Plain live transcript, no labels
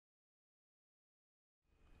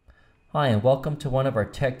Hi, and welcome to one of our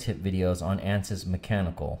tech tip videos on Ansys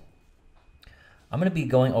Mechanical. I'm going to be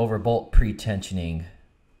going over bolt pre-tensioning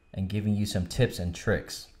and giving you some tips and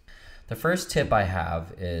tricks. The first tip I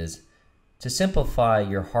have is to simplify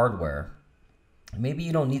your hardware. Maybe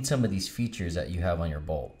you don't need some of these features that you have on your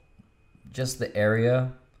bolt. Just the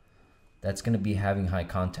area that's going to be having high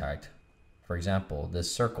contact. For example,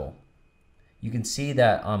 this circle. You can see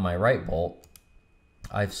that on my right bolt,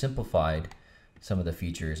 I've simplified some of the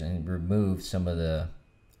features and remove some of the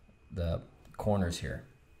corners here.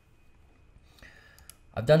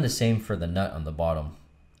 I've done the same for the nut on the bottom.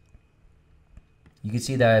 You can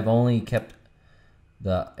see that I've only kept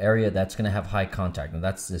the area that's going to have high contact, and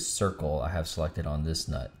that's this circle I have selected on this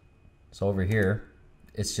nut. So over here,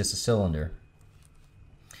 it's just a cylinder.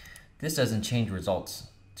 This doesn't change results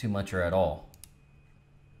too much or at all.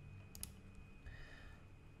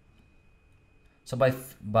 So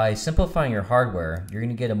by simplifying your hardware, you're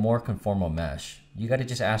going to get a more conformal mesh. You got to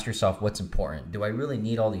just ask yourself what's important. Do I really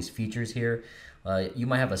need all these features here? You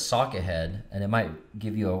might have a socket head, and it might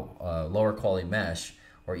give you a lower quality mesh,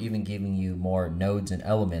 or even giving you more nodes and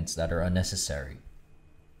elements that are unnecessary.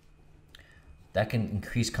 That can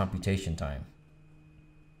increase computation time.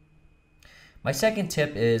 My second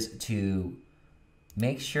tip is to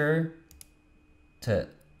make sure to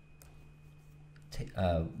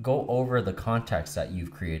go over the contacts that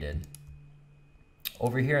you've created.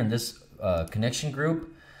 Over here in this connection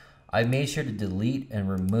group, I made sure to delete and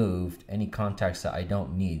remove any contacts that I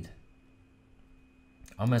don't need.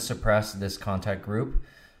 I'm going to suppress this contact group.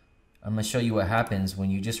 I'm going to show you what happens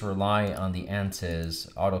when you just rely on the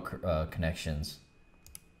Ansys auto connections.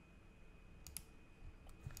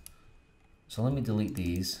 So let me delete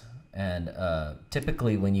these. And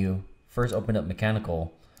typically when you first open up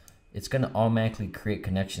Mechanical, it's going to automatically create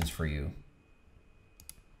connections for you.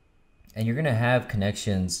 And you're going to have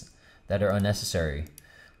connections that are unnecessary.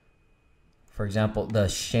 For example, the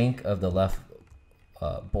shank of the left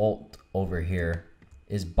bolt over here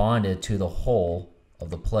is bonded to the hole of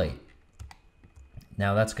the plate.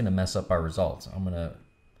 Now that's going to mess up our results. I'm going to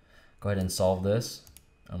go ahead and solve this.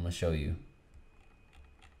 I'm going to show you.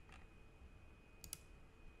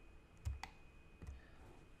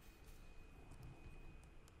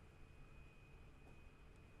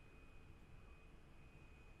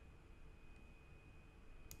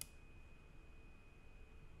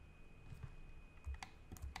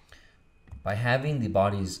 By having the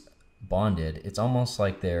bodies bonded, it's almost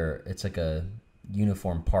like it's like a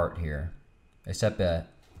uniform part here, except that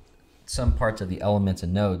some parts of the elements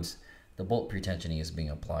and nodes, the bolt pre-tensioning is being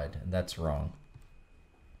applied, and that's wrong.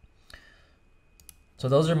 So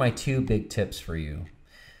those are my two big tips for you.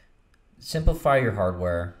 Simplify your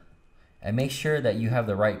hardware and make sure that you have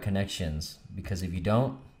the right connections, because if you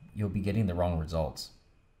don't, you'll be getting the wrong results.